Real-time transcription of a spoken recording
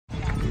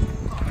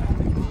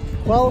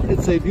Well,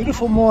 it's a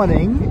beautiful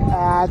morning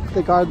at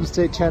the Garden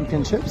State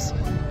Championships,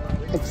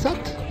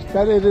 except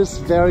that it is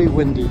very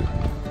windy.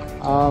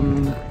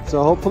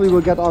 So hopefully we'll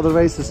get all the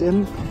races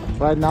in.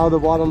 Right now the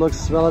water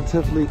looks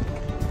relatively,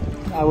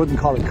 I wouldn't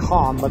call it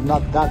calm, but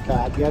not that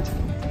bad yet.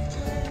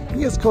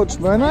 Here's Coach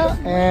Myrna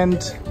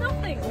and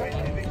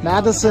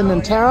Madison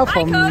and Tara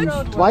from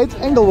Dwight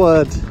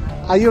Englewood.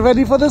 Are you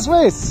ready for this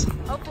race?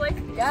 Hopefully.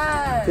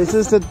 Yes. This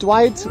is the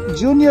Dwight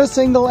Junior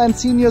Single and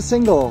Senior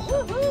Single.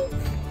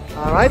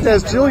 All right,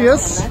 there's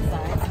Julius.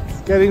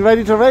 Getting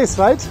ready to race,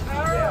 right?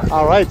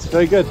 All right,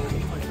 very good.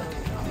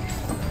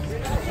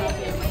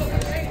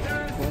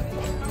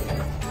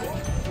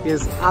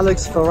 Here's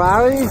Alex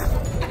Ferrari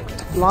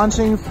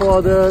launching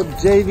for the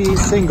JV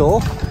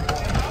Single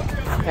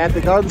at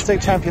the Garden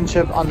State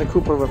Championship on the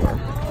Cooper River.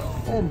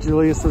 And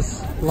Julius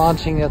is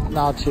launching it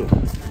now too.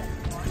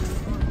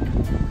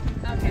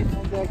 And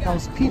there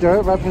comes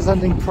Peter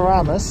representing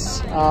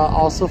Paramus,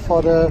 also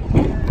for the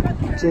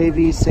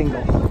JV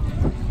Single.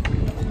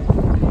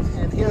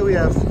 And here we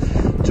have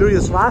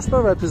Julius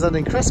Rasper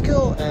representing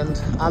Kreskill and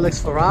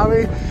Alex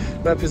Ferrari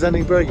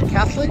representing Bergen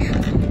Catholic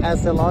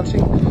as they're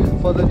launching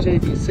for the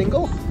JV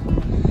Single.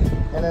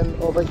 And then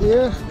over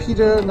here,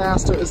 Peter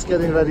Naster is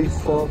getting ready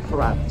for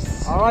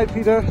Paramus. All right,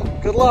 Peter,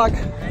 good luck.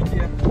 Thank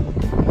you.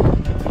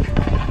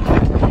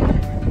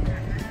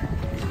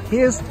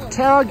 Here's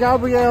Tara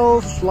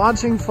Gabriel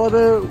launching for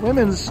the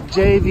women's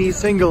JV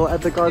Single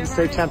at the Garden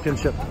State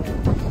Championship.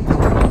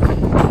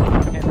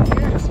 And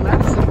here is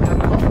Madison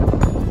coming.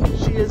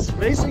 She is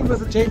racing with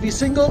the JV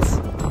Singles,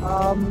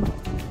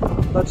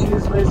 but she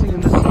is racing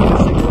in the Senior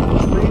Single,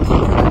 which means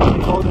she's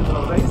actually holding a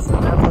race,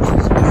 and therefore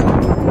she's racing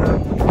with the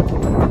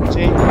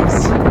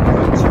JVs.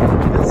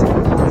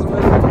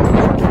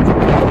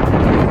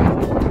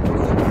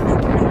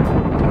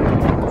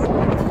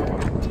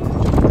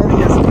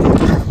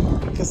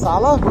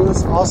 Sala, who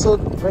is also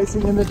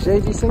racing in the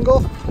JV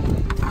Single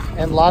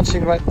and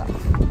launching right now.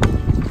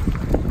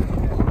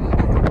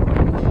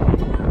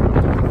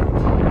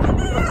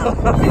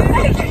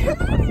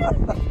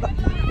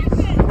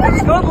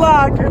 It's good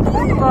luck, it's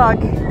good luck.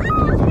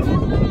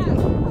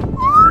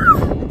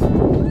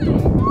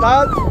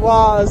 That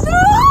was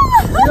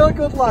real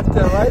good luck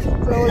there, right? So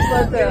it's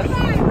right there.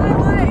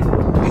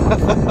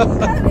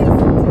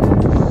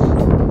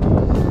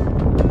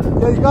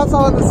 Yeah, you got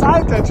some on the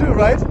side there too,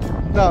 right?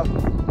 No.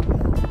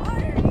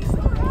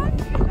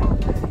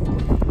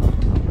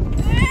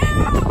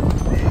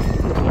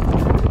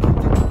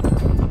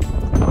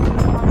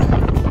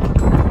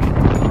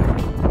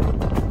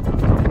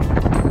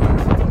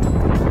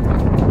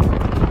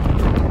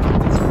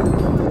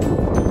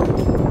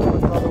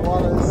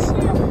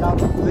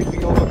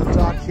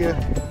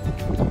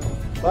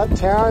 But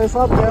Tara is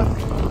up there.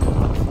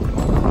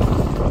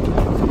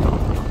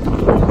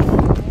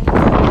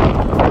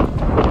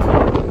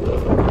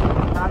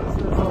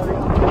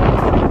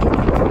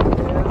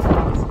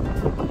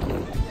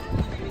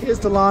 Here's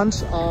the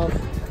launch of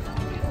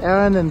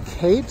Aaron and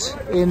Kate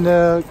in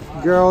the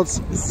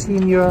girls'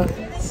 senior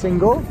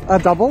single,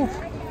 double.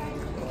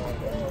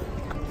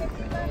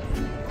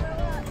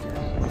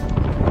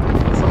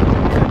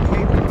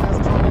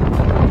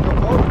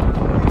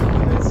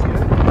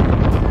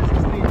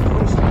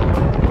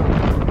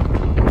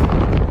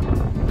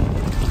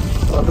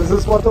 This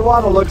is what the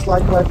water looks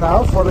like right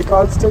now for the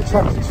Garden State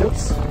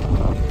Championships.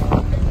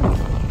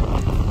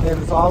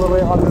 And it's all the way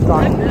on the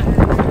dock.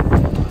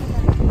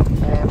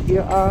 And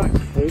here are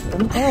Kate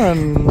and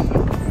Aaron.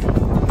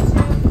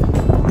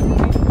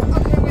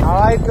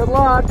 Alright, good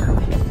luck.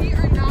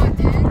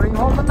 Bring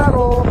home the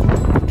medal.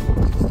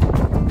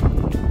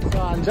 So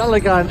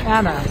Angelica and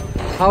Anna,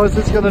 how is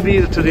this going to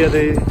be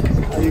today?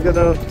 Are you going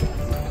to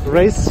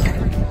race?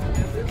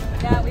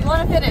 Yeah, we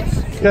want to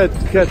finish. Good,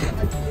 good.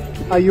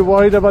 Are you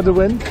worried about the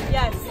wind?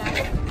 Yes.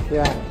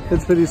 Yeah,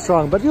 it's pretty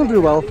strong, but you'll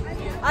do well.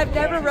 I've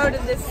never rode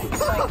in this,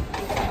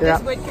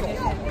 this wind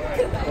condition.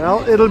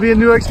 Well, it'll be a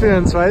new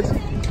experience, right?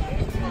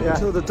 Yeah.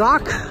 So the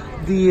dock,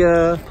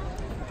 the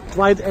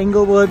Dwight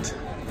Englewood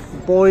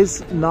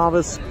Boys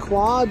Novice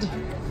Quad.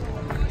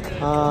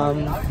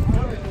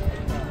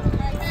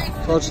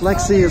 Coach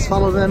Lexi is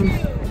following them.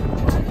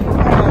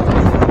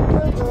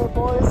 The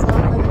boys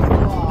are ready for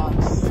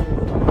launch.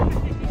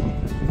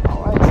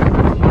 All right.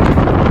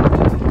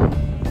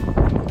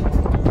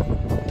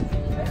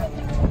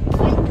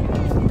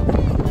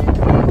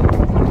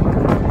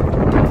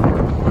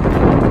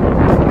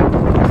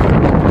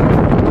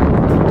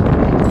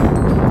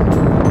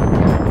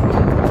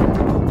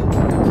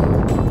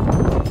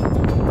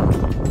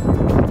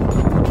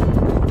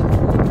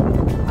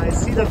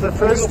 The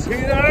first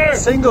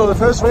single, the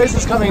first race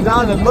is coming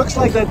down. It looks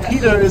like that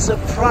Peter is up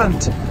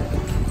front.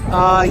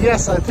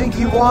 Yes, I think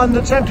he won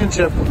the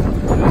championship.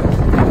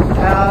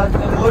 And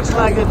it looks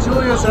like that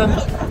Julius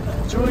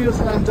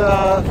and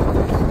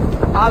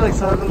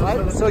Alex are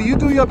right. So you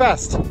do your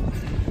best.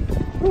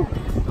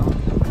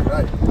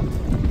 Right.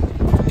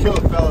 Kill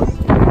it, fellas.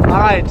 All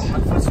right.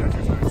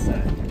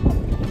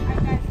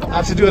 I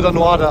have to do it on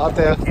water out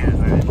there.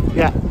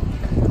 Yeah.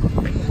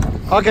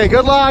 Okay,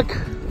 good luck.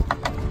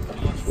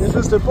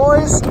 This is the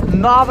boys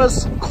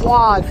novice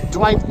quad,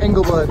 Dwight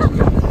Englewood.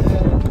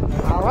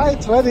 All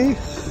right, ready?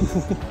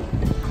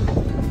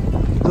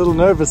 A little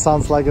nervous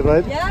sounds like it,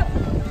 right? Yeah.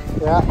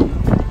 Yeah.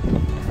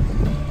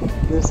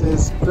 This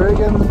is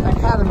Bergen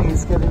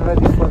Academies getting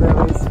ready for their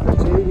race, the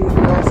JV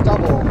Girls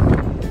Double.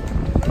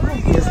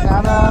 Here's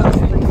Anna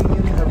bringing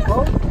in her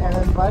boat, and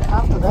then right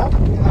after that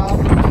we have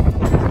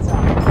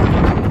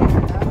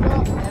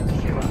Anna and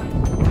Shira.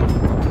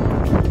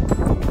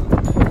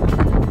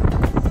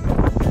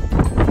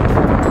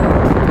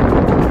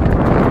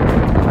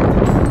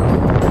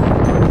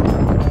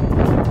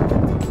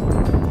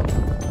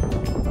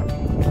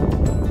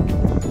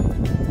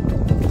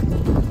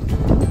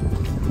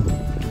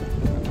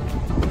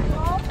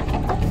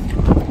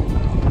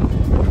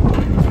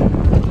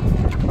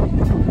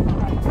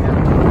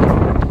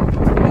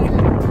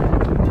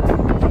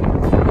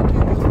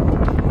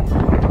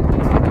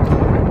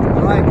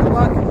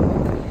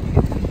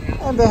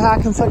 And the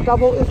Hackensack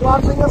Double is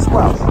launching as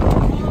well.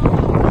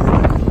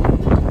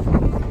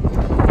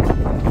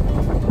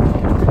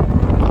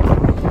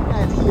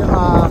 And here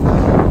are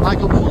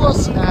Michael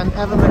Poulos and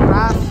Evan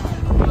McGrath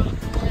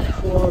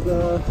for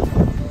the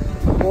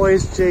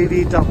boys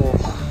JV Double,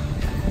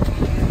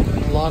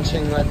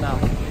 launching right now.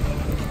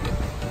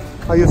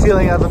 How are you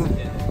feeling, Evan?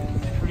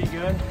 Pretty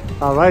good.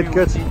 All right,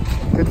 good.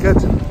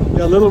 Good.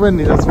 Yeah, a little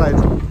windy, that's right.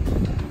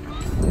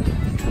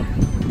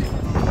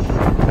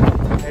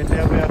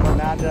 There we have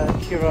Amanda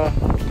and Kira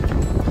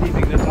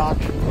leaving the dock,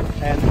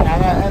 and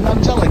Anna and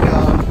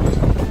Angelica.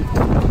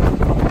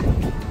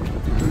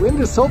 The wind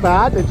is so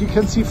bad that you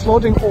can see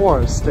floating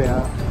oars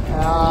there,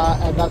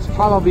 and that's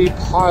probably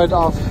part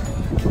of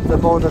the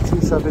boat that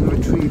seems to have been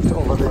retrieved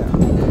over there.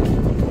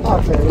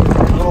 Okay,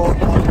 so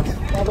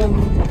Evan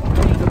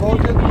bring the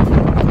boat in.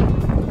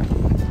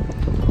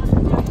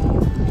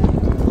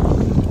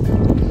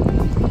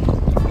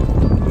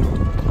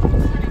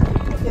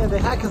 The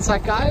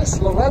Hackensack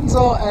guys,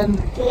 Lorenzo and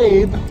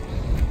Gabe,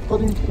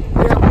 putting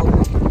their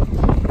boat in.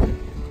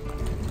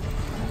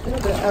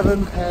 The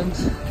Evan and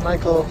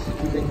Michael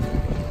leaving.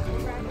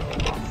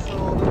 So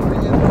we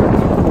bring in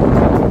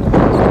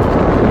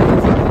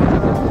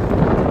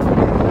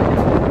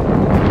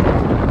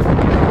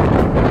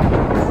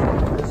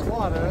this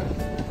water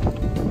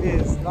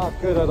is not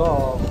good at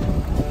all.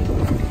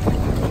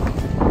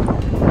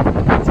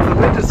 So the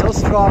wind is so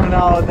strong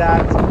now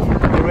that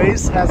the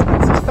race has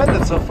been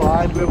suspended so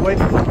far, and we're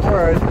waiting for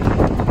word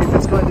if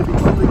it's going to be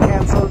totally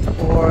cancelled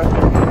or if it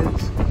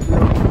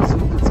will be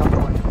resumed at some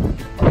point.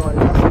 Although it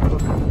doesn't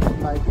look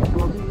like it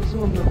will be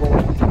resumed at all.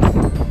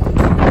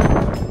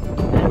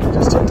 And we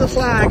just took the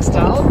flags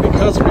down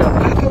because we are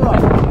backing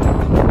up.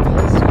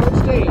 Let's go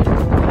stay.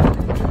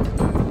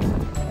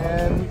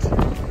 And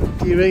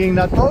de-rigging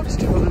that boat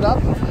to put it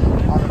up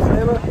on the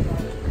trailer.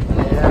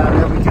 Yeah,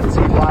 there we can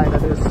see why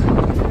that is.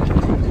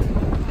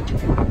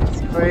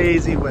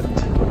 Crazy wind.